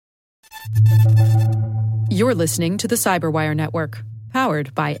You're listening to the Cyberwire Network,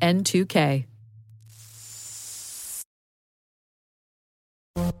 powered by N2K.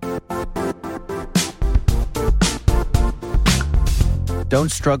 Don't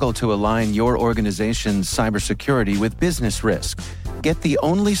struggle to align your organization's cybersecurity with business risk. Get the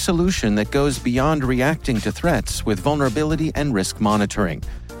only solution that goes beyond reacting to threats with vulnerability and risk monitoring.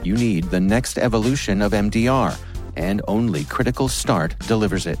 You need the next evolution of MDR, and only Critical Start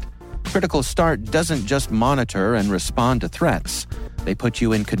delivers it. Critical Start doesn't just monitor and respond to threats. They put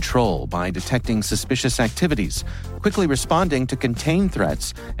you in control by detecting suspicious activities, quickly responding to contain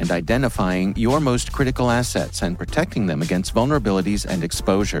threats, and identifying your most critical assets and protecting them against vulnerabilities and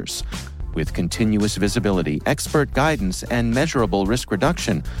exposures. With continuous visibility, expert guidance, and measurable risk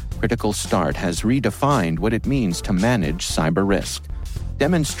reduction, Critical Start has redefined what it means to manage cyber risk.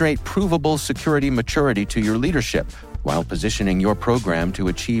 Demonstrate provable security maturity to your leadership while positioning your program to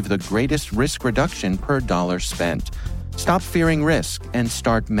achieve the greatest risk reduction per dollar spent. Stop fearing risk and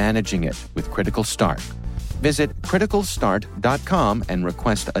start managing it with Critical Start. Visit criticalstart.com and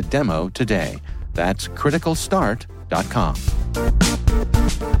request a demo today. That's criticalstart.com.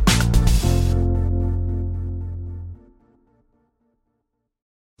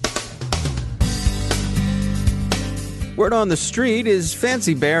 Word on the street is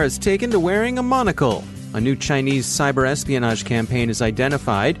Fancy Bear has taken to wearing a monocle. A new Chinese cyber espionage campaign is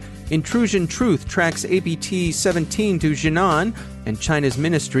identified. Intrusion Truth tracks APT-17 to Jinan and China's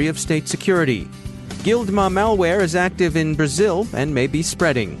Ministry of State Security. Guildma malware is active in Brazil and may be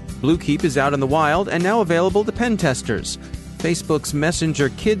spreading. BlueKeep is out in the wild and now available to pen testers. Facebook's Messenger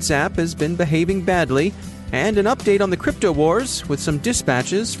Kids app has been behaving badly. And an update on the cryptowars with some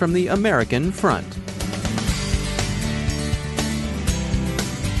dispatches from the American front.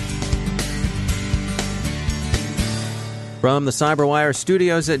 From the Cyberwire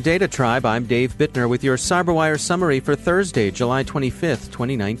studios at Data Tribe, I'm Dave Bittner with your Cyberwire summary for Thursday, July 25th,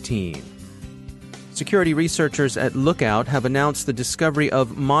 2019. Security researchers at Lookout have announced the discovery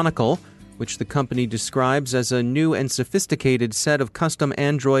of Monocle, which the company describes as a new and sophisticated set of custom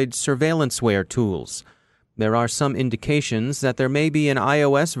Android surveillanceware tools. There are some indications that there may be an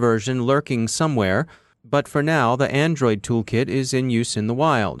iOS version lurking somewhere, but for now the Android toolkit is in use in the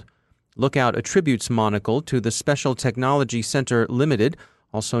wild. Lookout attributes Monocle to the Special Technology Center Limited,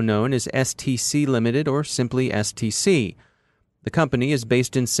 also known as STC Limited or simply STC. The company is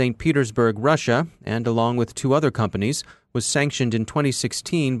based in St. Petersburg, Russia, and along with two other companies, was sanctioned in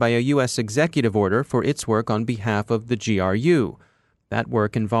 2016 by a U.S. executive order for its work on behalf of the GRU. That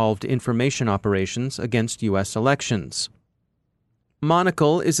work involved information operations against U.S. elections.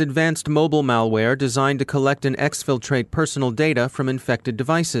 Monocle is advanced mobile malware designed to collect and exfiltrate personal data from infected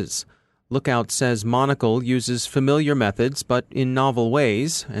devices. Lookout says Monocle uses familiar methods but in novel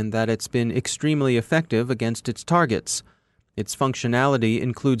ways, and that it's been extremely effective against its targets. Its functionality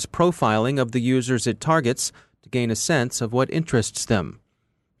includes profiling of the users it targets to gain a sense of what interests them.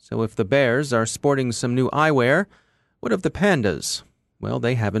 So if the bears are sporting some new eyewear, what of the pandas? Well,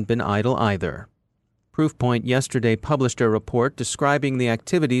 they haven't been idle either. Proofpoint yesterday published a report describing the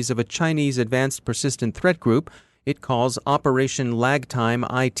activities of a Chinese advanced persistent threat group it calls Operation Lagtime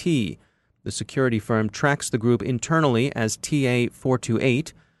IT. The security firm tracks the group internally as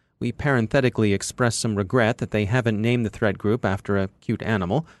TA-428. We parenthetically express some regret that they haven't named the threat group after a cute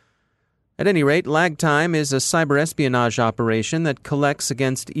animal. At any rate, Lagtime is a cyber espionage operation that collects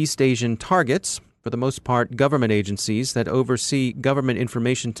against East Asian targets, for the most part government agencies that oversee government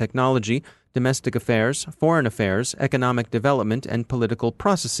information technology, domestic affairs, foreign affairs, economic development, and political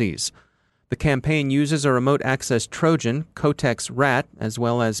processes. The campaign uses a remote access Trojan, Cotex Rat, as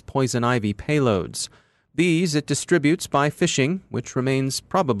well as poison ivy payloads. These it distributes by phishing, which remains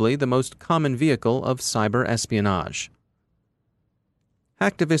probably the most common vehicle of cyber espionage.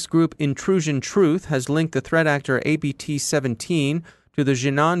 Hacktivist group Intrusion Truth has linked the threat actor APT-17 to the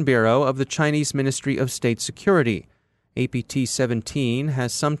Jinan Bureau of the Chinese Ministry of State Security. APT-17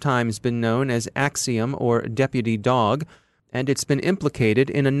 has sometimes been known as Axiom or Deputy Dog, and it's been implicated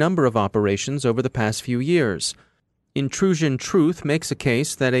in a number of operations over the past few years. Intrusion Truth makes a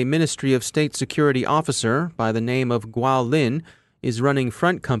case that a Ministry of State Security officer by the name of Guo Lin is running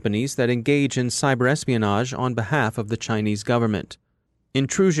front companies that engage in cyber espionage on behalf of the Chinese government.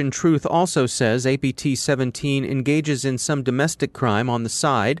 Intrusion Truth also says APT-17 engages in some domestic crime on the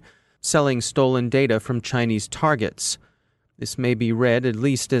side, selling stolen data from Chinese targets. This may be read at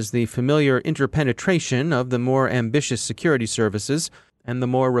least as the familiar interpenetration of the more ambitious security services and the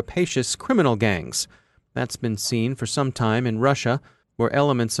more rapacious criminal gangs. That's been seen for some time in Russia, where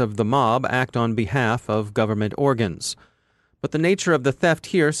elements of the mob act on behalf of government organs. But the nature of the theft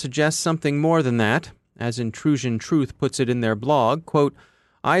here suggests something more than that. As Intrusion Truth puts it in their blog, quote,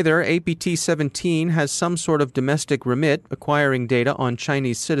 either APT-17 has some sort of domestic remit acquiring data on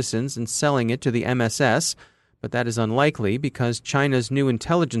Chinese citizens and selling it to the MSS, but that is unlikely because China's new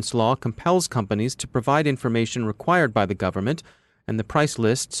intelligence law compels companies to provide information required by the government, and the price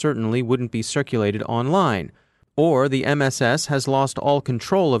list certainly wouldn't be circulated online. Or the MSS has lost all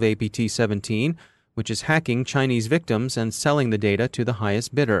control of APT-17, which is hacking Chinese victims and selling the data to the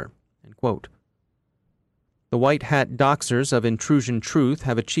highest bidder. End quote. The white hat doxers of Intrusion Truth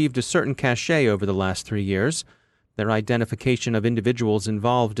have achieved a certain cachet over the last 3 years. Their identification of individuals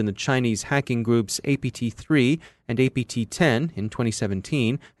involved in the Chinese hacking groups APT-3 and APT-10 in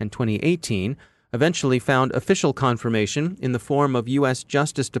 2017 and 2018 eventually found official confirmation in the form of U.S.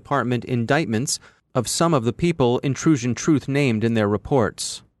 Justice Department indictments of some of the people Intrusion Truth named in their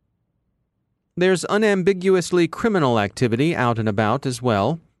reports. There's unambiguously criminal activity out and about as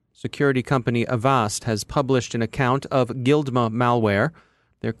well. Security company Avast has published an account of Guildma malware.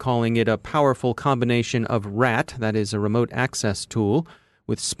 They're calling it a powerful combination of RAT, that is a remote access tool,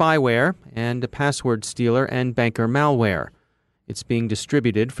 with spyware and a password stealer and banker malware. It's being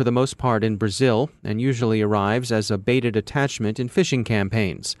distributed for the most part in Brazil and usually arrives as a baited attachment in phishing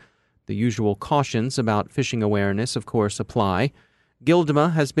campaigns. The usual cautions about phishing awareness, of course, apply.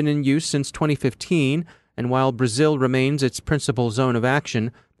 Guildma has been in use since 2015, and while Brazil remains its principal zone of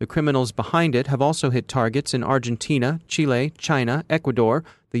action, the criminals behind it have also hit targets in Argentina, Chile, China, Ecuador,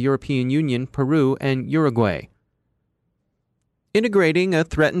 the European Union, Peru, and Uruguay. Integrating a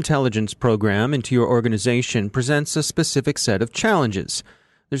threat intelligence program into your organization presents a specific set of challenges.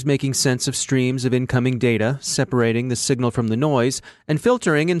 There's making sense of streams of incoming data, separating the signal from the noise, and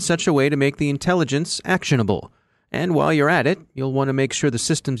filtering in such a way to make the intelligence actionable. And while you're at it, you'll want to make sure the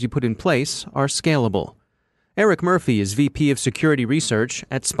systems you put in place are scalable. Eric Murphy is VP of Security Research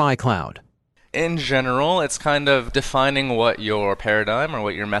at SpyCloud. In general, it's kind of defining what your paradigm or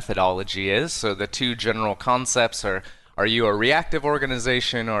what your methodology is. So the two general concepts are you a reactive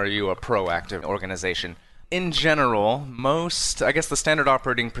organization or are you a proactive organization? In general, the standard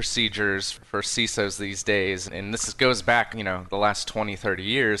operating procedures for CISOs these days, and this goes back, the last 20, 30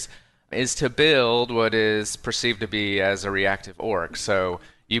 years, is to build what is perceived to be as a reactive org. So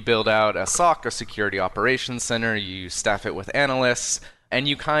you build out a SOC, a security operations center, you staff it with analysts, and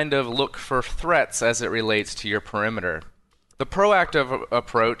you kind of look for threats as it relates to your perimeter. The proactive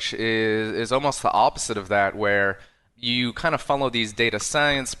approach is almost the opposite of that, where you kind of follow these data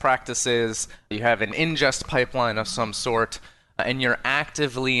science practices, you have an ingest pipeline of some sort, and you're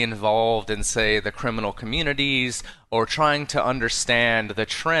actively involved in, say, the criminal communities or trying to understand the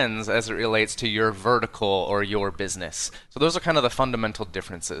trends as it relates to your vertical or your business. So those are kind of the fundamental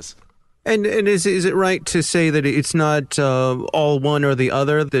differences. And is it right to say that it's not all one or the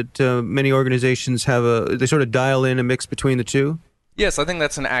other, that many organizations they sort of dial in a mix between the two? Yes, I think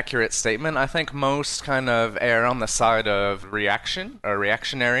that's an accurate statement. I think most kind of err on the side of reaction or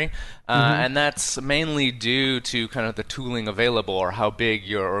reactionary, and that's mainly due to kind of the tooling available or how big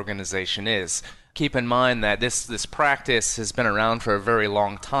your organization is. Keep in mind that this practice has been around for a very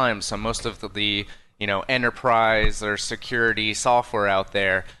long time, so most of the enterprise or security software out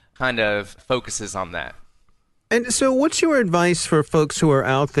there kind of focuses on that. And so what's your advice for folks who are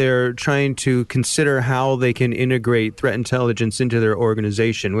out there trying to consider how they can integrate threat intelligence into their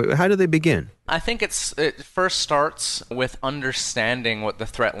organization? How do they begin? I think it first starts with understanding what the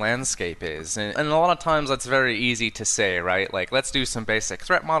threat landscape is. And a lot of times that's very easy to say, right? Like, let's do some basic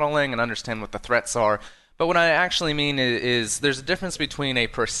threat modeling and understand what the threats are. But what I actually mean is there's a difference between a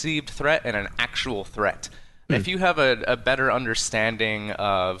perceived threat and an actual threat. If you have a better understanding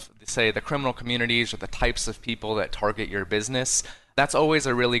of, say, the criminal communities or the types of people that target your business, that's always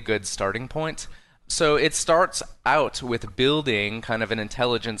a really good starting point. So it starts out with building kind of an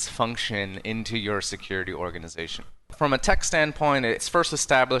intelligence function into your security organization. From a tech standpoint, it's first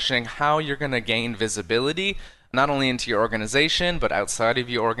establishing how you're going to gain visibility, not only into your organization, but outside of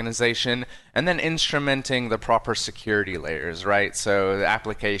your organization, and then instrumenting the proper security layers, right? So the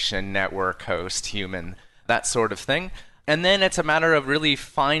application, network, host, human, that sort of thing. And then it's a matter of really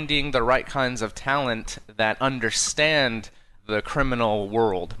finding the right kinds of talent that understand the criminal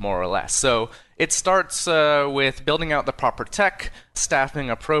world, more or less. So it starts with building out the proper tech, staffing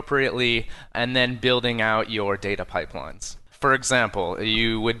appropriately, and then building out your data pipelines. For example,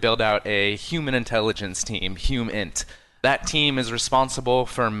 you would build out a human intelligence team, HumInt. That team is responsible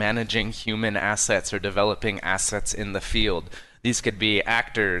for managing human assets or developing assets in the field. These could be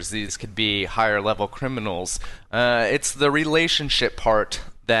actors, these could be higher level criminals. It's the relationship part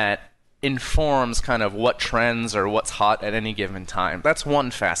that informs kind of what trends or what's hot at any given time. That's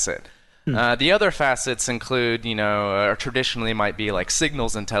one facet. The other facets include, or traditionally might be like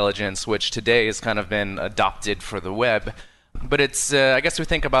signals intelligence, which today has kind of been adopted for the web. But it's, I guess we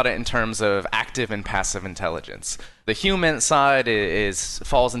think about it in terms of active and passive intelligence. The human side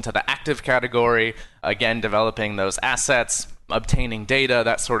falls into the active category, again, developing those assets, obtaining data,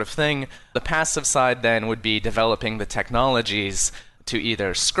 that sort of thing. The passive side then would be developing the technologies to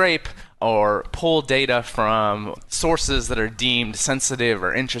either scrape or pull data from sources that are deemed sensitive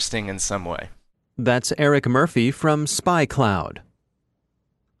or interesting in some way. That's Eric Murphy from SpyCloud.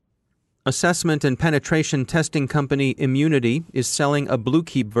 Assessment and penetration testing company Immunity is selling a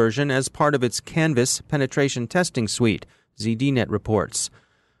BlueKeep version as part of its Canvas penetration testing suite, ZDNet reports.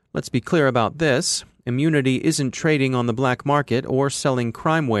 Let's be clear about this. Immunity isn't trading on the black market or selling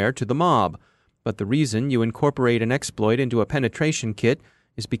crimeware to the mob. But the reason you incorporate an exploit into a penetration kit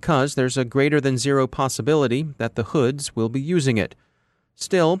is because there's a greater than zero possibility that the hoods will be using it.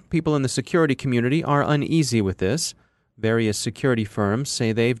 Still, people in the security community are uneasy with this. Various security firms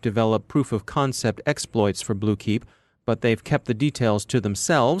say they've developed proof-of-concept exploits for BlueKeep, but they've kept the details to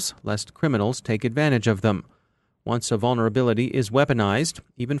themselves, lest criminals take advantage of them. Once a vulnerability is weaponized,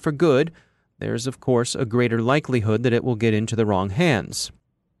 even for good, there's of course a greater likelihood that it will get into the wrong hands.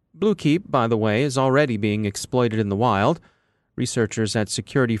 BlueKeep, by the way, is already being exploited in the wild. Researchers at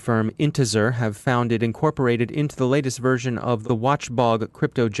security firm Intezer have found it incorporated into the latest version of the Watchbog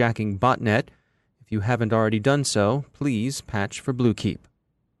cryptojacking botnet. If you haven't already done so, please patch for BlueKeep.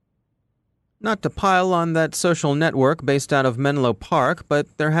 Not to pile on that social network based out of Menlo Park,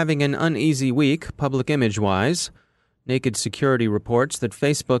 but they're having an uneasy week, public image-wise. Naked Security reports that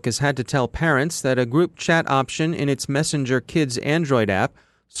Facebook has had to tell parents that a group chat option in its Messenger Kids Android app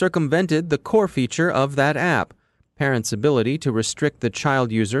circumvented the core feature of that app, parents' ability to restrict the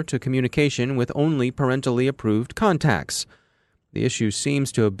child user to communication with only parentally approved contacts. The issue seems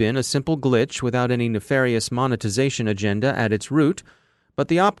to have been a simple glitch without any nefarious monetization agenda at its root, but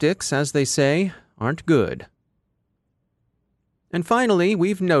the optics, as they say, aren't good. And finally,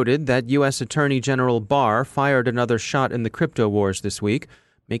 we've noted that U.S. Attorney General Barr fired another shot in the crypto wars this week,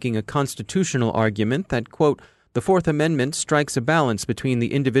 making a constitutional argument that, quote, the Fourth Amendment strikes a balance between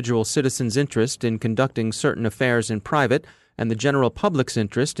the individual citizen's interest in conducting certain affairs in private and the general public's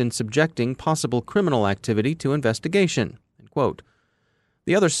interest in subjecting possible criminal activity to investigation. End quote.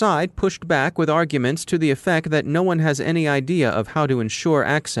 The other side pushed back with arguments to the effect that no one has any idea of how to ensure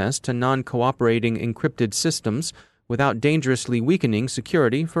access to non-cooperating encrypted systems without dangerously weakening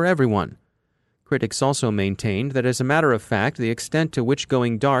security for everyone. Critics also maintained that, as a matter of fact, the extent to which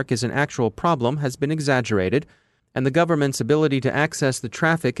going dark is an actual problem has been exaggerated, and the government's ability to access the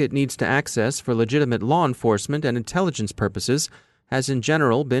traffic it needs to access for legitimate law enforcement and intelligence purposes has in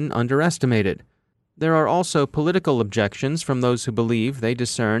general been underestimated. There are also political objections from those who believe they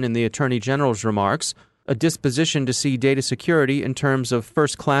discern in the Attorney General's remarks a disposition to see data security in terms of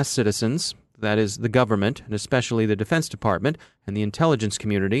first-class citizens, that is, the government, and especially the Defense Department and the intelligence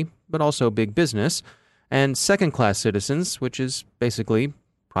community, but also big business, and second-class citizens, which is basically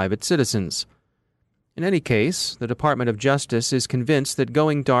private citizens. In any case, the Department of Justice is convinced that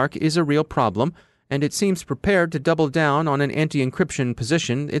going dark is a real problem, and it seems prepared to double down on an anti-encryption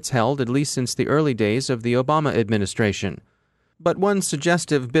position it's held at least since the early days of the Obama administration. But one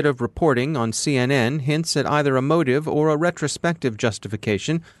suggestive bit of reporting on CNN hints at either a motive or a retrospective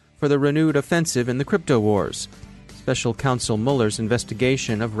justification for the renewed offensive in the crypto wars. Special Counsel Mueller's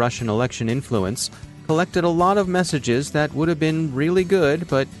investigation of Russian election influence collected a lot of messages that would have been really good,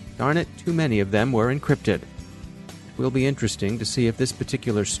 but darn it, too many of them were encrypted. It will be interesting to see if this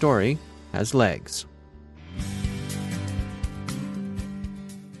particular story has legs.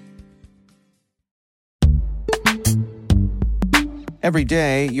 Every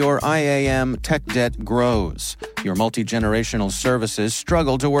day, your IAM tech debt grows. Your multi-generational services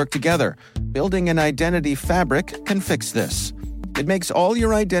struggle to work together. Building an identity fabric can fix this. It makes all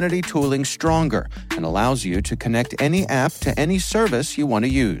your identity tooling stronger and allows you to connect any app to any service you want to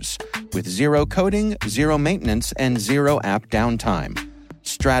use, with zero coding, zero maintenance, and zero app downtime.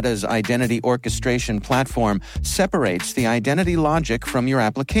 Strata's identity orchestration platform separates the identity logic from your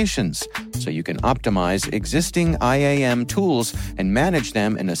applications, so you can optimize existing IAM tools and manage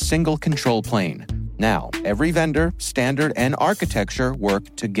them in a single control plane. Now, every vendor, standard, and architecture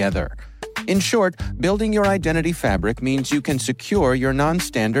work together. In short, building your identity fabric means you can secure your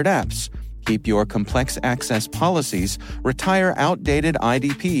non-standard apps, keep your complex access policies, retire outdated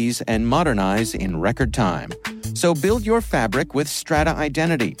IDPs, and modernize in record time. So build your fabric with Strata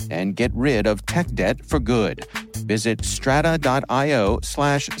Identity and get rid of tech debt for good. Visit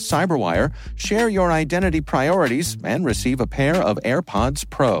strata.io/cyberwire, share your identity priorities, and receive a pair of AirPods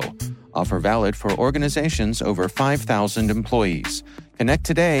Pro. Offer valid for organizations over 5,000 employees. Connect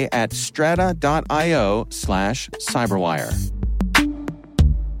today at strata.io/cyberwire.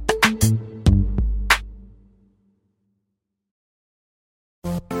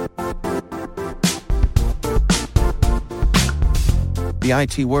 The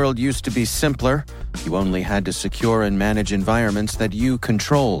IT world used to be simpler. You only had to secure and manage environments that you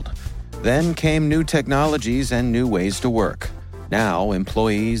controlled. Then came new technologies and new ways to work. Now,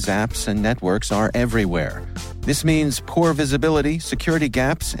 employees, apps, and networks are everywhere. This means poor visibility, security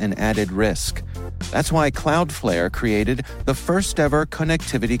gaps, and added risk. That's why Cloudflare created the first-ever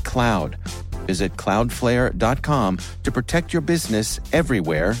connectivity cloud. Visit cloudflare.com to protect your business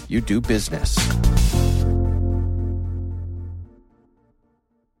everywhere you do business.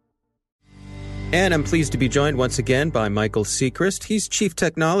 And I'm pleased to be joined once again by Michael Sechrist. He's Chief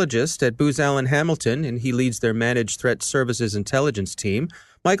Technologist at Booz Allen Hamilton, and he leads their Managed Threat Services Intelligence team.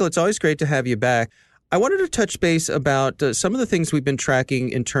 Michael, it's always great to have you back. I wanted to touch base about some of the things we've been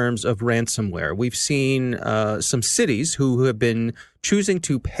tracking in terms of ransomware. We've seen some cities who have been choosing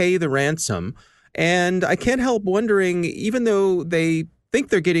to pay the ransom, and I can't help wondering, even though they think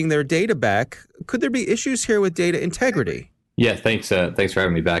they're getting their data back, could there be issues here with data integrity? Yeah, thanks for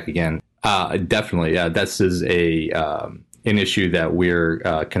having me back again. Definitely, yeah. This is an issue that we're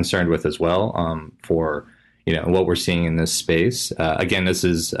concerned with as well. For what we're seeing in this space. Again, this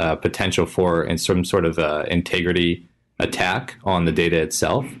is potential for some sort of integrity attack on the data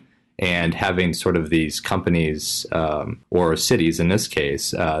itself, and having sort of these companies or cities in this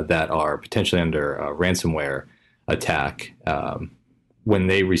case that are potentially under a ransomware attack. When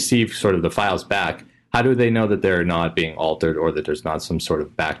they receive sort of the files back, how do they know that they're not being altered or that there's not some sort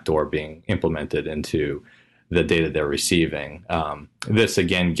of backdoor being implemented into the data they're receiving? This,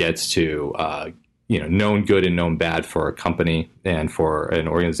 again, gets to known good and known bad for a company and for an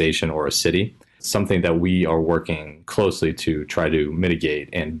organization or a city, something that we are working closely to try to mitigate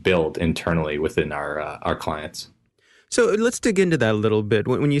and build internally within our clients. So let's dig into that a little bit.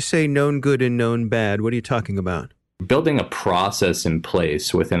 When you say known good and known bad, what are you talking about? Building a process in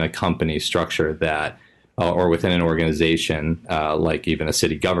place within a company structure that, or within an organization, like even a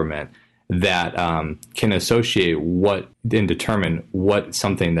city government, that can associate and determine what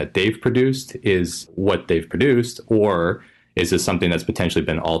something that they've produced is what they've produced, or is this something that's potentially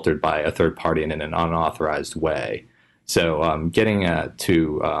been altered by a third party and in an unauthorized way. So getting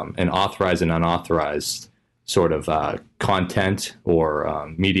to an authorized and unauthorized sort of content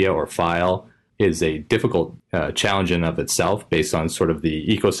or media or file is a difficult challenge in of itself, based on sort of the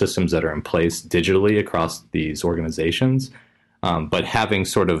ecosystems that are in place digitally across these organizations. But having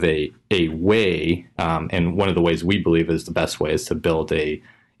sort of a way, and one of the ways we believe is the best way, is to build a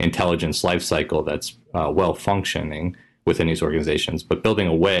intelligence lifecycle that's well functioning within these organizations, but building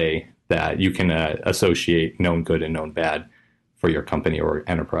a way that you can associate known good and known bad for your company or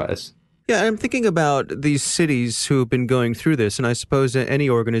enterprise. Yeah, I'm thinking about these cities who have been going through this, and I suppose that any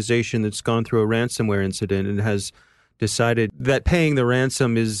organization that's gone through a ransomware incident and has decided that paying the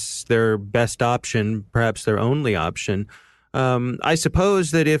ransom is their best option, perhaps their only option. I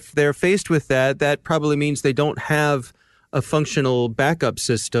suppose that if they're faced with that, that probably means they don't have a functional backup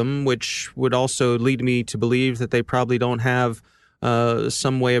system, which would also lead me to believe that they probably don't have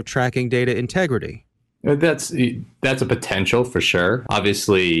some way of tracking data integrity. That's a potential for sure.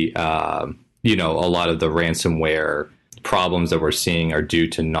 Obviously, a lot of the ransomware problems that we're seeing are due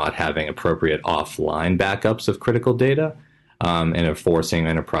to not having appropriate offline backups of critical data, and are forcing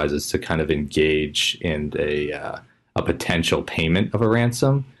enterprises to kind of engage in a potential payment of a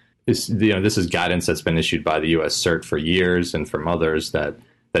ransom. This is guidance that's been issued by the U.S. CERT for years, and from others that's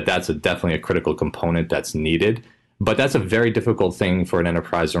definitely a critical component that's needed. But that's a very difficult thing for an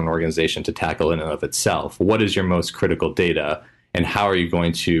enterprise or an organization to tackle in and of itself. What is your most critical data, and how are you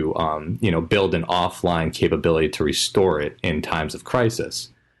going to build an offline capability to restore it in times of crisis?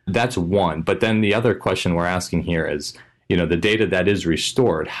 That's one. But then the other question we're asking here is, the data that is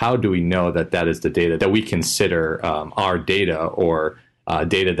restored, how do we know that that is the data that we consider our data, or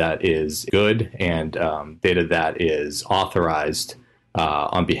data that is good and data that is authorized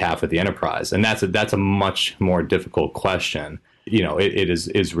on behalf of the enterprise? And that's a much more difficult question. It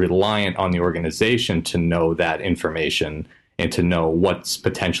is reliant on the organization to know that information and to know what's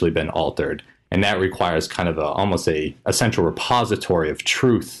potentially been altered. And that requires kind of almost a central repository of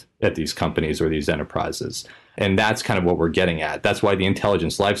truth at these companies or these enterprises. And that's kind of what we're getting at. That's why the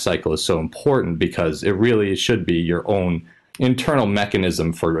intelligence lifecycle is so important, because it really should be your own internal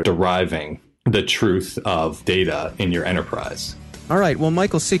mechanism for deriving the truth of data in your enterprise. All right. Well,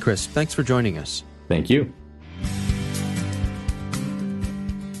 Michael Sechrist, thanks for joining us. Thank you.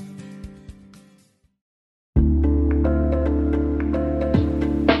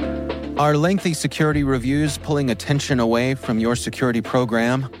 Are lengthy security reviews pulling attention away from your security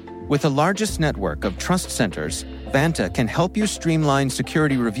program? With the largest network of trust centers, Vanta can help you streamline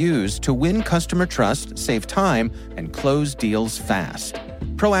security reviews to win customer trust, save time, and close deals fast.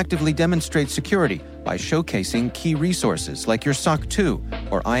 Proactively demonstrate security by showcasing key resources like your SOC 2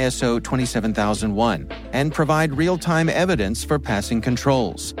 or ISO 27001 and provide real-time evidence for passing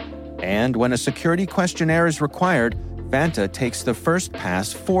controls. And when a security questionnaire is required, Vanta takes the first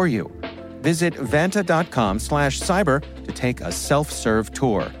pass for you. Visit vanta.com/cyber to take a self-serve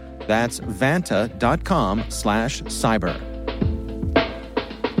tour. That's vanta.com/cyber.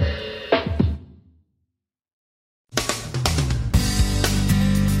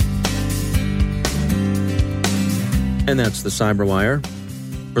 And that's the Cyberwire.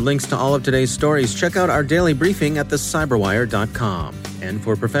 For links to all of today's stories, check out our daily briefing at thecyberwire.com. And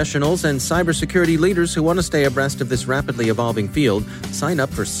for professionals and cybersecurity leaders who want to stay abreast of this rapidly evolving field, sign up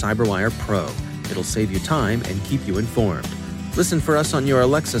for Cyberwire Pro. It'll save you time and keep you informed. Listen for us on your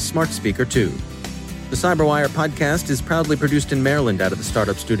Alexa smart speaker, too. The Cyberwire podcast is proudly produced in Maryland out of the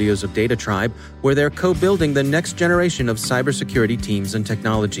startup studios of Data Tribe, where they're co-building the next generation of cybersecurity teams and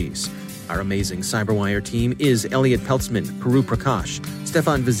technologies. Our amazing Cyberwire team is Elliot Peltzman, Puru Prakash,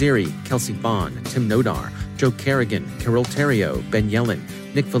 Stefan Vaziri, Kelsey Bond, Tim Nodar, Joe Kerrigan, Carol Terrio, Ben Yellen,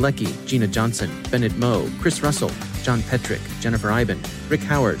 Nick Valecki, Gina Johnson, Bennett Moe, Chris Russell, John Petrick, Jennifer Iben, Rick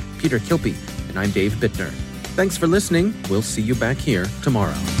Howard, Peter Kilpie, and I'm Dave Bittner. Thanks for listening. We'll see you back here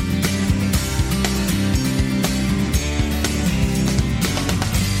tomorrow.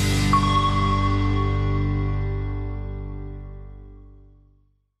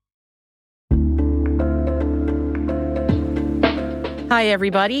 Hi,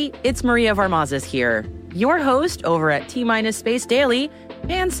 everybody. It's Maria Varmazes here, your host over at T-Minus Space Daily,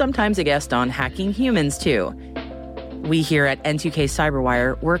 and sometimes a guest on Hacking Humans, too. We here at N2K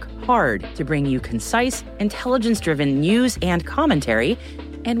Cyberwire work hard to bring you concise, intelligence-driven news and commentary,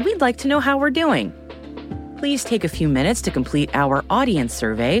 and we'd like to know how we're doing. Please take a few minutes to complete our audience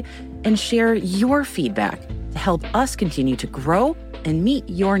survey and share your feedback to help us continue to grow and meet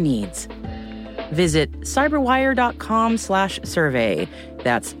your needs. Visit cyberwire.com/survey.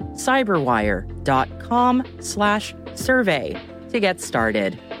 That's cyberwire.com/survey to get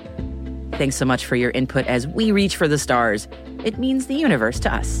started. Thanks so much for your input as we reach for the stars. It means the universe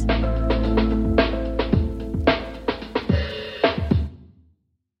to us.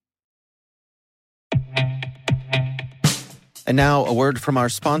 And now a word from our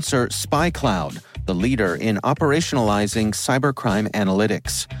sponsor, SpyCloud, the leader in operationalizing cybercrime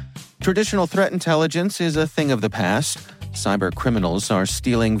analytics. Traditional threat intelligence is a thing of the past. Cyber criminals are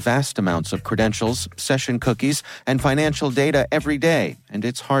stealing vast amounts of credentials, session cookies, and financial data every day, and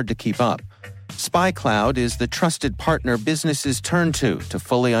it's hard to keep up. SpyCloud is the trusted partner businesses turn to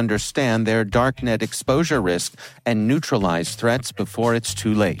fully understand their darknet exposure risk and neutralize threats before it's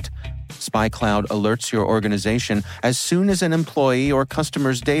too late. SpyCloud alerts your organization as soon as an employee or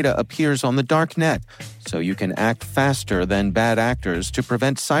customer's data appears on the dark net, so you can act faster than bad actors to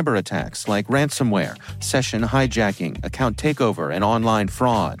prevent cyber attacks like ransomware, session hijacking, account takeover, and online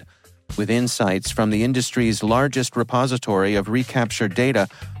fraud. With insights from the industry's largest repository of recaptured data,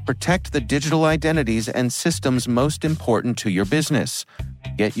 protect the digital identities and systems most important to your business.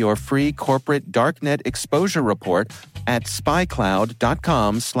 Get your free corporate darknet exposure report at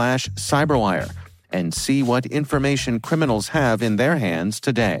spycloud.com/cyberwire and see what information criminals have in their hands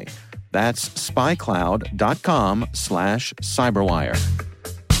today. That's spycloud.com/cyberwire.